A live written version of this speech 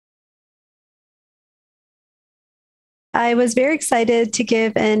I was very excited to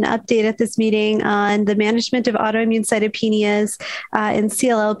give an update at this meeting on the management of autoimmune cytopenias in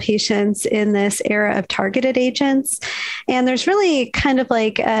CLL patients in this era of targeted agents. And there's really kind of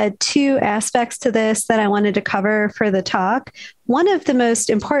like two aspects to this that I wanted to cover for the talk. One of the most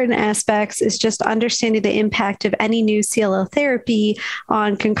important aspects is just understanding the impact of any new CLL therapy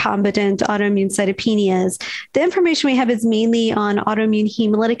on concomitant autoimmune cytopenias. The information we have is mainly on autoimmune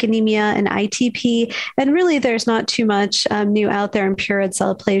hemolytic anemia and ITP, and really there's not too much new out there in pure red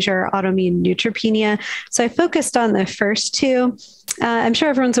cell aplasia or autoimmune neutropenia. So I focused on the first two. I'm sure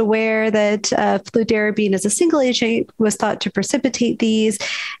everyone's aware that fludarabine as a single agent was thought to precipitate these.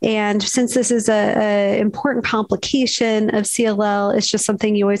 And since this is an important complication of CLL, it's just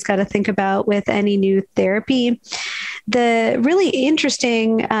something you always got to think about with any new therapy. The really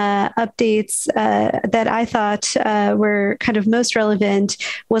interesting updates that I thought were kind of most relevant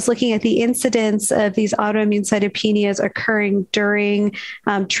was looking at the incidence of these autoimmune cytopenias occurring during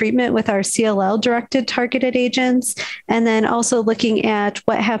treatment with our CLL-directed targeted agents, and then also looking at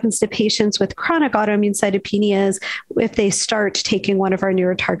what happens to patients with chronic autoimmune cytopenias if they start taking one of our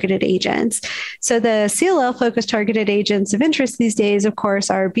newer targeted agents. So the CLL-focused targeted agents of interest these days, of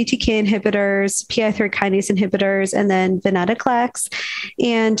course, are BTK inhibitors, PI3 kinase inhibitors, and then Venetoclax.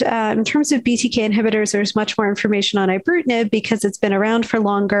 And in terms of BTK inhibitors, there's much more information on Ibrutinib because it's been around for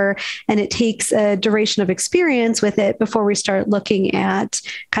longer and it takes a duration of experience with it before we start looking at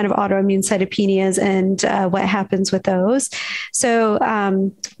kind of autoimmune cytopenias and what happens with those. So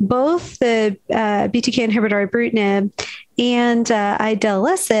both the BTK inhibitor Ibrutinib and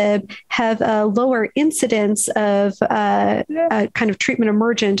Idelalisib have a lower incidence of kind of treatment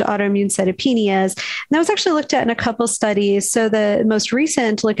emergent autoimmune cytopenias. And that was actually looked at in a couple studies. So the most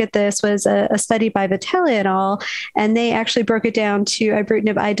recent look at this was a study by Vitale et al., and they actually broke it down to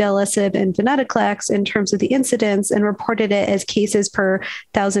Ibrutinib, Idelalisib, and Venetoclax in terms of the incidence and reported it as cases per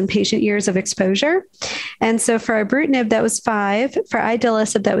 1,000 patient years of exposure. And so for Ibrutinib, that was 5, for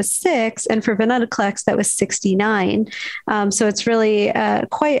Idelalisib, that was 6, and for Venetoclax, that was 69. So it's really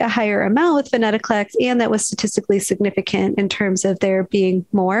quite a higher amount with Venetoclax, and that was statistically significant in terms of there being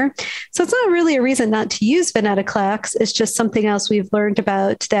more. So it's not really a reason not to use Venetoclax. It's just something else we've learned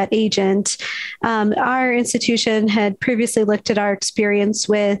about that agent. Our institution had previously looked at our experience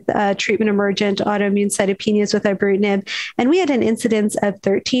with treatment emergent autoimmune cytopenias with Ibrutinib, and we had an incidence of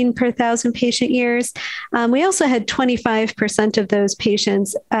 13 per 1,000 patient years. We also had 25% of those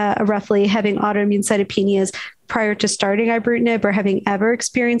patients roughly having autoimmune cytopenias prior to starting Ibrutinib or having ever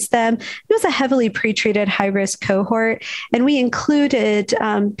experienced them. It was a heavily pretreated high-risk cohort, and we included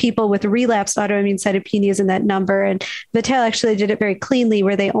people with relapsed autoimmune cytopenias in that number. And Vitale actually did it very cleanly,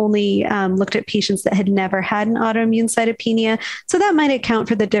 where they only looked at patients that had never had an autoimmune cytopenia. So that might account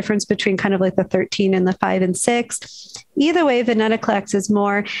for the difference between kind of like the 13 and the 5 and 6. Either way, Venetoclax is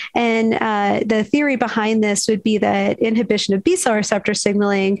more. And the theory behind this would be that inhibition of B-cell receptor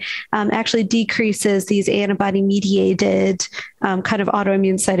signaling actually decreases these antibody-mediated kind of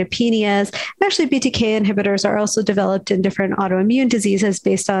autoimmune cytopenias. And actually, BTK inhibitors are also developed in different autoimmune diseases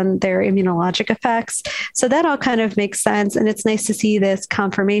based on their immunologic effects. So that all kind of makes sense. And it's nice to see this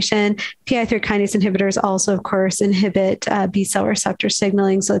confirmation. PI3 kinase inhibitors also, of course, inhibit B-cell receptor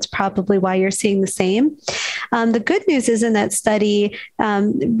signaling. So it's probably why you're seeing the same. The good news is in that study,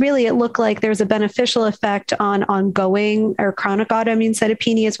 really it looked like there was a beneficial effect on ongoing or chronic autoimmune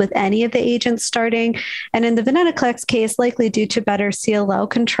cytopenias with any of the agents starting. And in the Venetoclax case, likely due to better CLL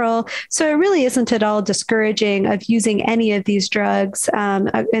control. So it really isn't at all discouraging of using any of these drugs.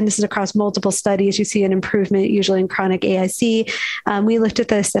 And this is across multiple studies. You see an improvement usually in chronic AIC. We looked at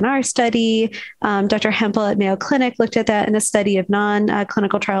this in our study. Dr. Hempel at Mayo Clinic looked at that in a study of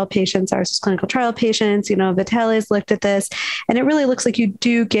non-clinical trial patients. Ours was clinical trial patients. Vitale's looked at this. And it really looks like you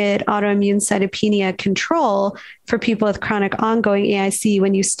do get autoimmune cytopenia control for people with chronic ongoing AIC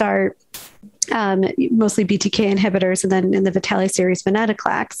when you start mostly BTK inhibitors, and then in the Vitale series,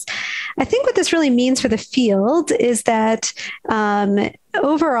 Venetoclax. I think what this really means for the field is that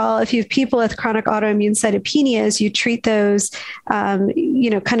overall, if you have people with chronic autoimmune cytopenias, you treat those,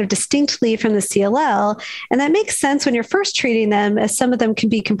 kind of distinctly from the CLL. And that makes sense when you're first treating them, as some of them can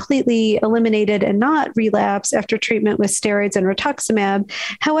be completely eliminated and not relapse after treatment with steroids and rituximab.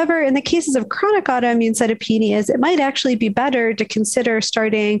 However, in the cases of chronic autoimmune cytopenias, it might actually be better to consider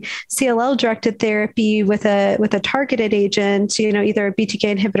starting CLL-directed therapy with a targeted agent, either a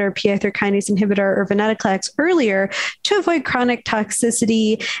BTK inhibitor, PI3 kinase inhibitor, or Venetoclax earlier to avoid chronic toxicity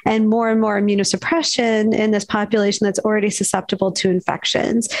and more immunosuppression in this population that's already susceptible to infection.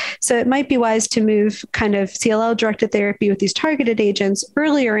 infections. So it might be wise to move kind of CLL-directed therapy with these targeted agents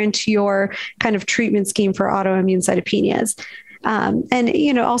earlier into your kind of treatment scheme for autoimmune cytopenias.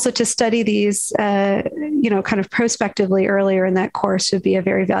 And also to study these, kind of prospectively earlier in that course would be a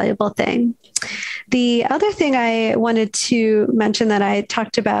very valuable thing. The other thing I wanted to mention that I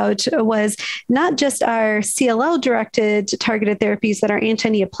talked about was not just our CLL-directed targeted therapies that are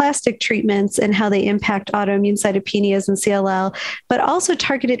anti-neoplastic treatments and how they impact autoimmune cytopenias and CLL, but also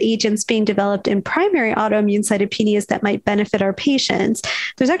targeted agents being developed in primary autoimmune cytopenias that might benefit our patients.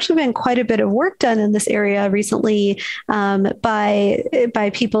 There's actually been quite a bit of work done in this area recently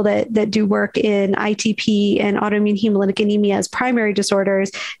by people that do work in ITP and autoimmune hemolytic anemia as primary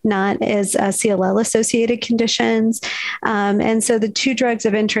disorders, not as CLL-associated conditions. And so the two drugs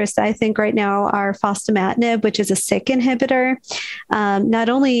of interest, I think right now are fostamatinib, which is a Syk inhibitor. Not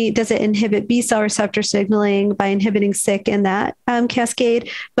only does it inhibit B-cell receptor signaling by inhibiting Syk in that cascade,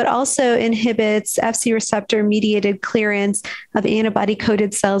 but also inhibits Fc receptor mediated clearance of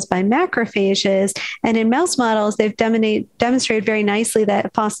antibody-coated cells by macrophages. And in mouse models, they've demonstrated very nicely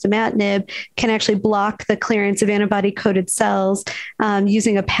that fostamatinib can actually block the clearance of antibody-coated cells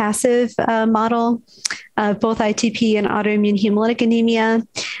using a passive model of both ITP and autoimmune hemolytic anemia.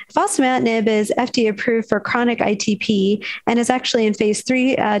 Fostamatinib is FDA approved for chronic ITP and is actually in phase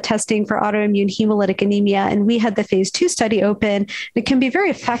 3 testing for autoimmune hemolytic anemia. And we had the phase 2 study open. It can be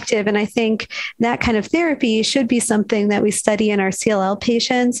very effective. And I think that kind of therapy should be something that we study in our CLL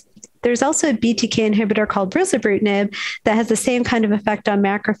patients. There's also a BTK inhibitor called Ibrutinib that has the same kind of effect on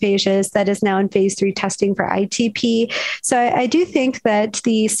macrophages that is now in phase 3 testing for ITP. So I do think that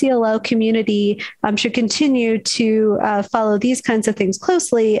the CLL community should continue to follow these kinds of things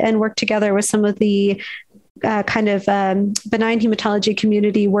closely and work together with some of the benign hematology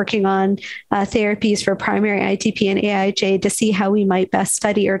community working on therapies for primary ITP and AIJ to see how we might best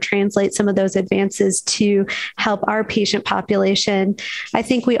study or translate some of those advances to help our patient population. I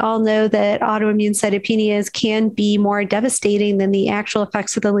think we all know that autoimmune cytopenias can be more devastating than the actual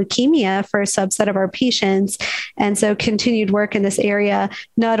effects of the leukemia for a subset of our patients. And so continued work in this area,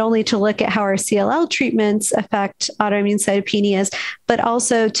 not only to look at how our CLL treatments affect autoimmune cytopenias, but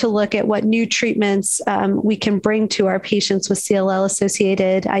also to look at what new treatments we can bring to our patients with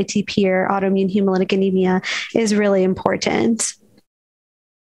CLL-associated ITP or autoimmune hemolytic anemia is really important.